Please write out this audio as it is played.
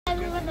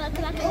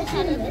welcome back to the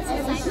channel. This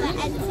is Cypher,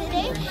 and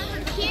today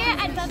here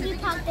at Wembley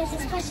Park there's a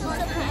special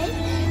surprise,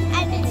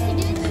 and it's to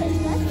do with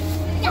Christmas.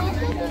 The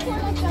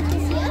Coca truck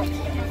is here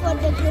for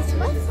the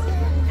Christmas,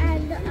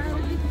 and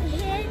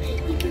here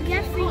you can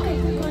get free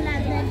Coca-Cola,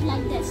 and then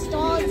like there's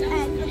stalls,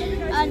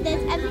 and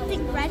there's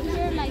everything red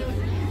here, like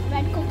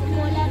red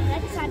Coca-Cola,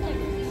 red Santa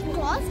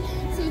Claus,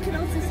 so you can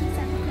also see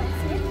Santa Claus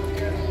here,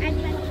 and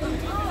like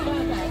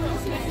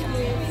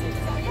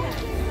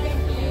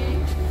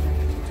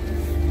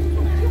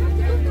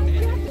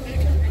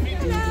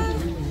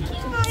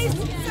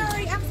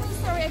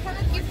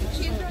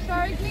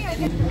directly.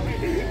 So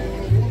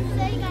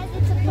you guys,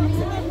 it's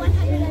approximately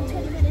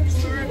 120 minutes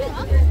to the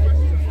park.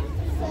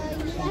 So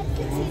you guys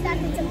can see that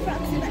it's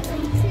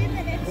approximately 2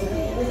 minutes.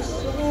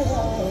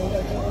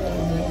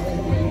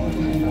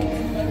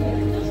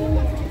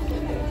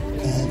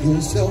 Have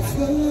yourself a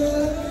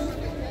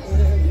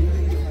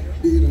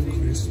bit of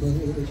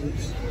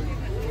Christmas.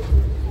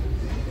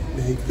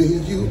 Make the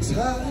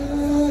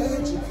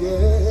Yuletide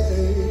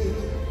today.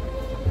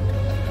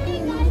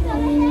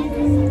 And as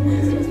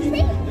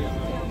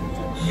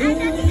you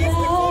guys can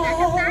see that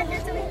the band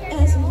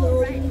is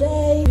over here.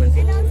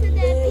 And also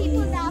the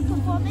people that are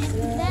performing,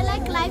 they're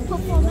like live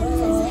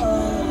performances here.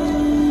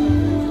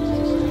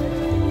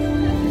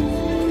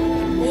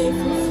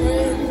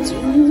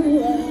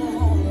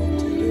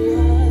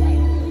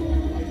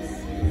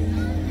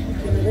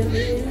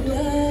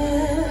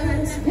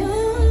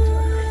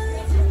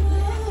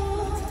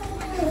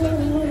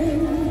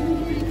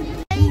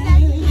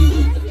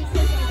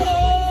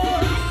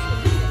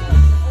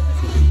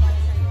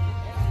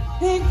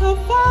 Think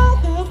of all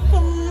the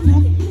fun I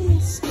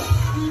missed.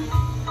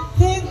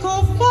 Think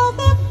of all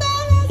the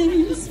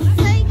things. So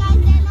you guys,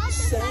 they're not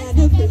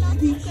Santa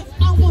baby,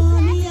 I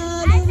want the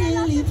other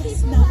really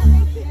that's not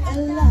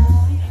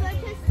alive.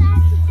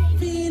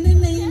 Being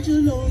an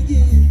angel, oh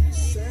yeah,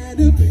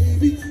 Santa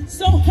baby.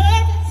 So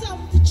hurry up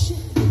the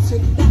chick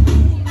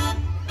tonight.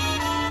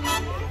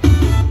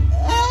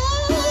 Oh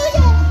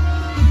yeah,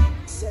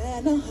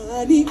 Santa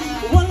honey,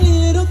 one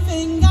little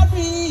thing I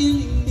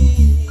really need.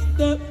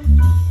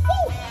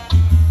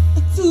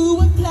 To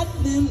a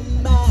platinum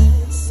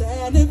mine,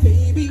 Santa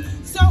baby.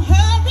 So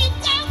hurry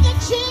down the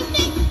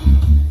chimney.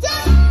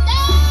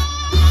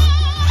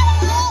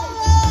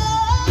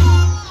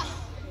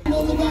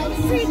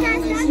 So you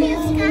guys, now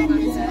you've scanned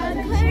this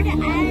barcode,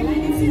 and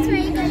this is where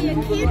you got your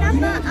queue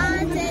number.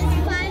 There's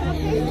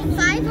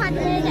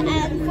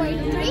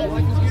 543.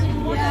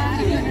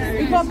 Yeah,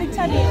 Republic 25.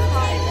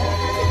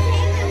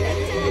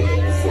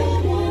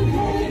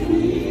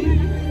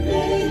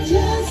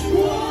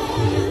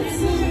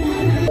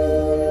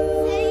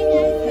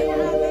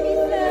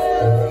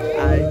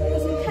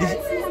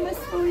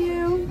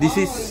 This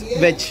is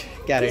veg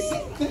carrot.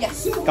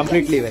 Yes.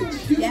 Completely veg.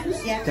 Yeah,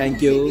 yeah.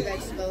 Thank you.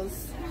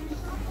 Vegetables.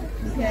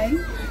 Okay.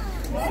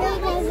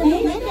 So you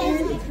guys,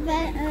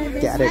 there's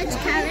Carrot. veg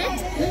carrot.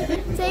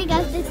 So you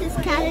guys, this is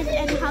carrot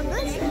and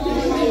hummus.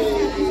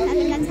 I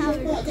think that's how it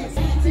is.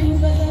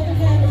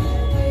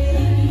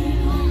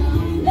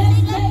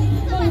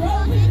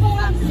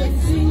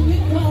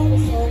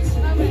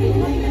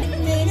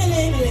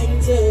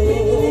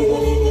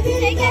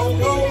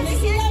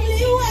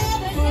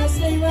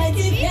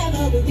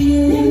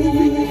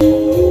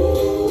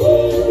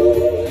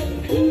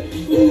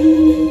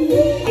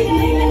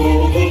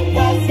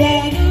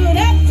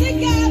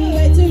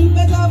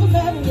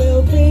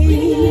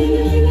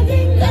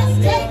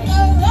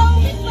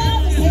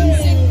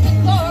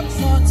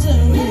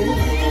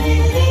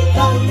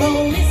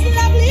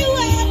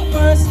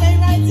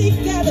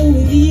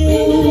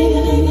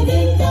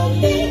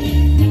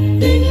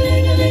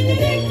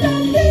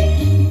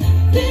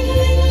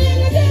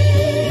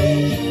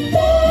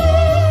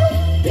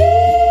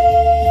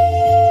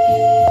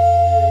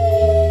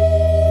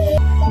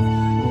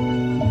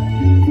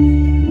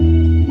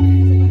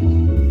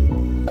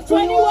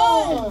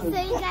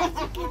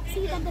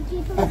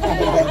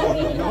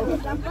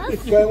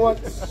 Going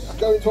once,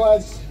 going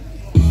twice.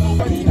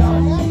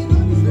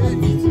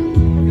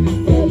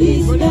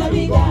 Feliz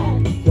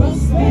Navidad,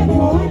 prospero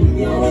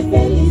año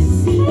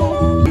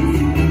felicidad.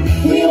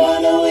 We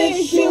wanna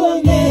wish you a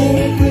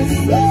Merry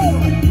Christmas.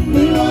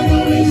 We wanna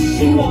wish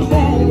you a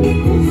Merry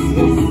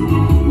Christmas.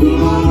 We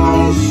wanna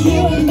wish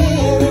you a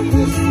Merry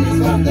Christmas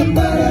from the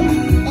bottom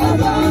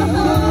of our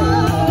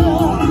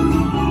heart.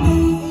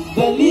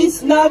 Feliz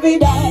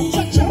Navidad,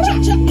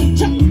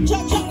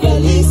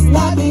 Feliz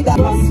Navidad,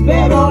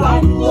 prospero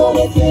año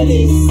de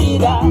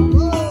felicidad.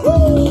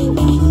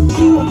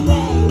 You a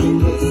Merry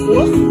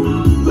Christmas.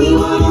 We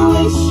wanna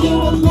wish you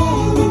a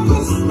Merry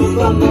Christmas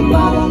from the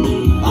bottom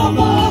of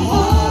our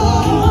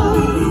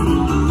hearts.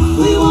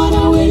 We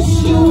wanna wish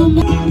you a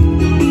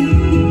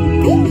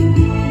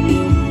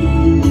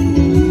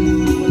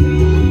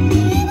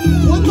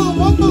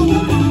one more.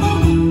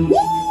 Woo!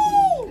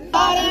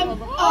 Bottom of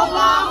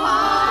our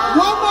hearts.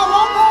 One more.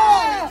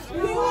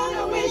 We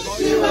wanna wish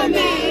you a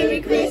Merry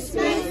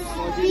Christmas.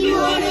 We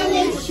wanna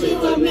wish you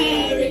a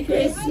Merry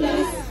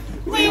Christmas.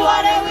 We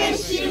wanna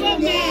wish you a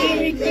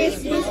Merry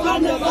Christmas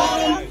from the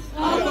bottom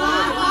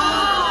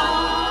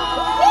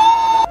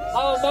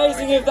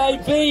have they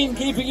been?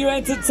 Keeping you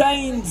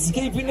entertained,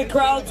 keeping the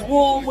crowds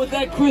warm with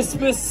their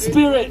Christmas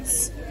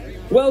spirits.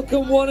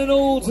 Welcome one and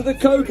all to the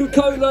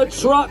Coca-Cola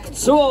Truck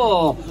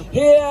Tour.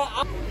 Here,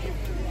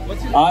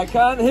 I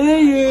can't hear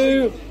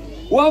you.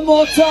 One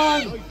more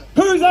time.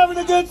 Who's having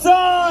a good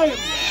time?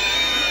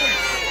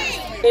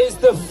 It's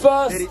the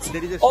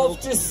 1st of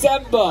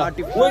December,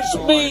 which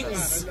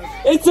means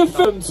it's a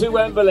film to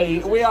Wembley.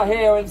 We are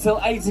here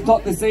until 8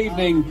 o'clock this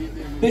evening.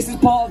 This is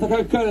part of the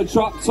Coca-Cola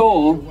Truck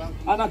Tour,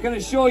 and I can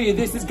assure you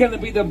this is going to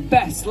be the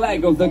best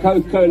leg of the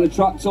Coca-Cola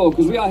Truck Tour,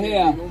 because we are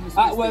here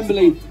at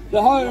Wembley,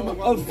 the home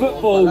of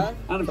football, and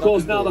of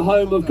course now the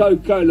home of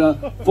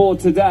Coca-Cola for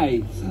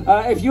today.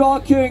 If you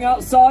are queuing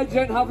outside, you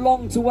don't have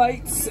long to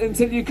wait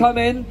until you come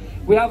in.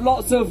 We have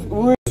lots of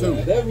room.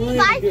 They're really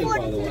good,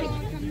 by the way.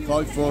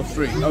 5, 4,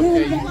 3.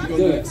 Okay,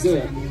 do it.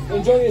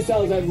 Enjoy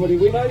yourselves, everybody.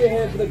 We know you're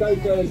here for the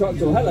Coca-Cola Truck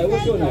Tour. Hello,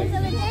 what's your name?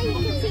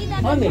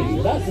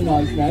 Honey, that's a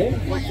nice name.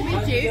 What do we do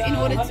in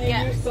order to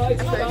get a photo?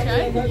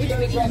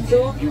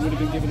 You would have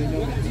been given a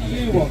number. What do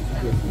you want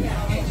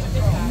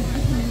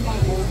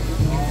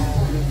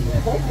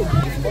for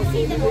Christmas?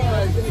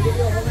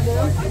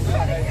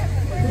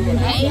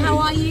 Hey, how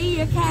are you?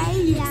 You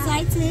okay? You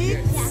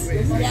excited?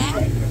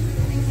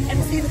 Yeah.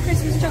 Ever seen the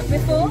Christmas truck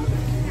before?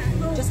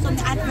 Just on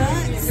the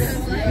adverts?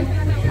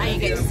 Now you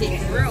get to see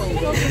it real.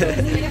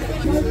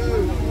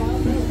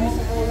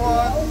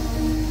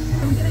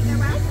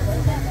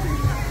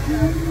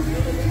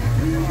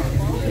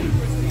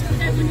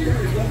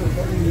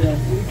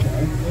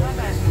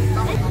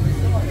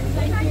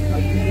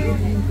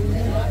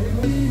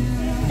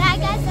 That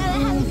guy's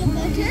having a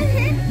photo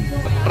here.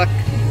 Truck.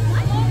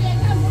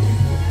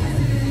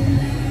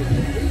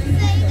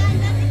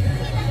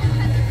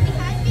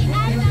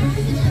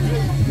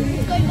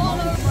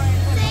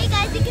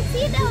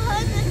 See the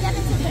hose that's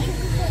gonna sit there.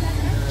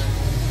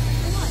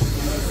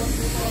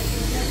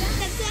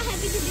 I'm so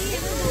happy to be here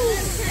for the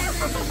first time.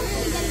 I'm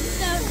getting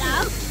stoned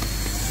out.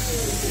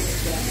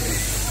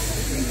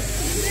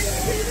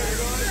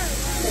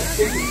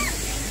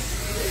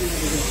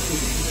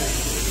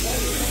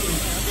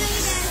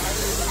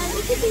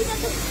 You can see that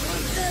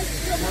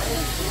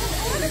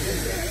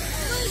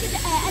the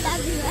air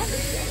everywhere.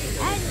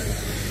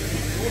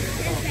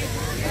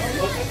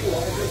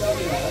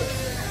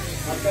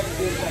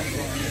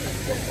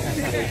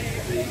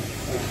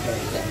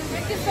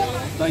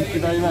 Thank you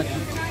very much.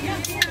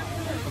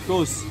 Of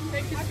course.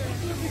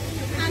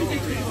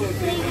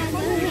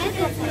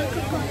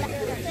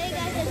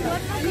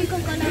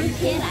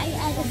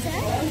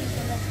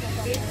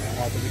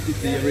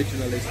 The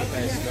original is the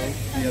best, no?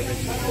 The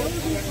original.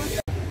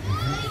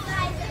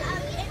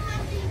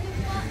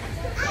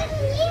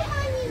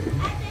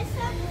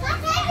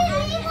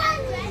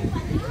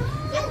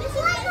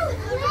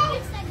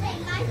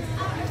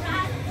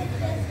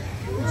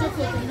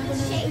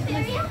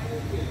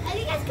 And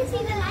you guys can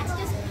see the lights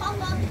just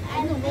pop up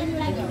and then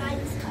like the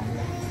lights come.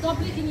 Stop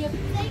licking your...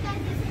 Hey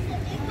guys, this is the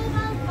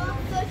Incredible Rock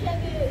photo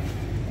booth.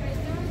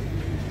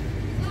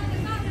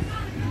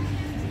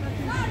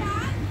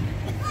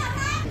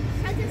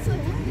 I just saw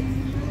this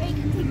where you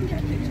can take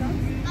your picture.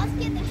 Last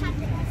year they had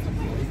it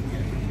surprise.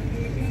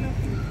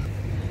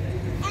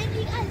 And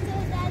you guys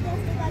know that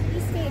there's the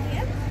Wembley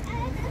Stadium.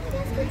 And you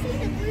guys can see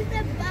the booth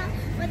about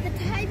what the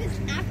time is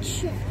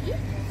actually.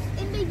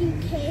 In the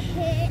UK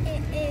here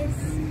it is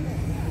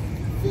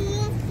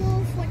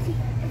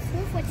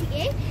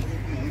 4:48.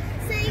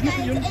 So you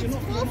guys, it's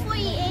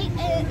 4:48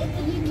 in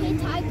the UK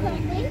time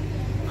currently.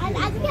 And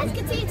as you guys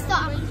can see, it's the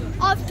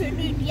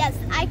afternoon. Yes,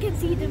 I can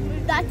see the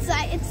moon. That's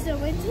why it's the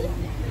winter.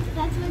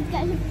 That's why it's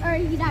getting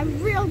early now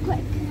real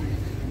quick.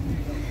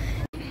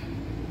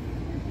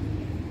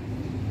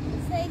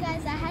 So you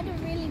guys, I had a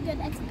really good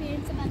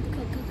experience about the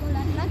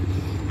Coca-Cola truck.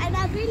 And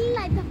I really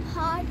like the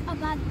part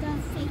about the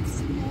fake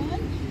snow.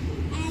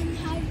 And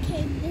how it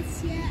came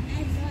this year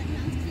and not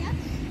last year.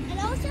 And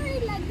I also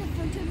really like the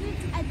photo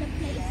booths and the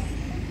place.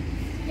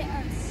 They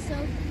are so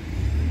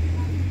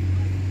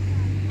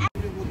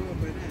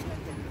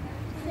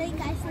So you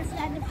guys, this is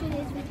the end of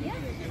today's video.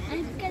 And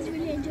if you guys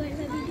really enjoyed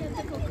the video of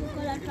the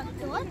Coca-Cola Truck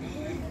Tour.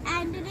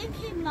 And it didn't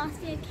came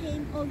last year, it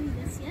came only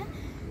this year.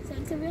 So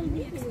it's a really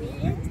new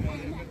experience.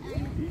 And I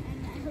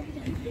hope you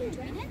guys really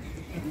enjoyed it.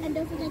 And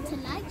don't forget to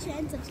like, share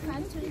and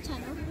subscribe to the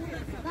channel.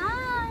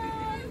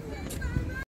 Bye!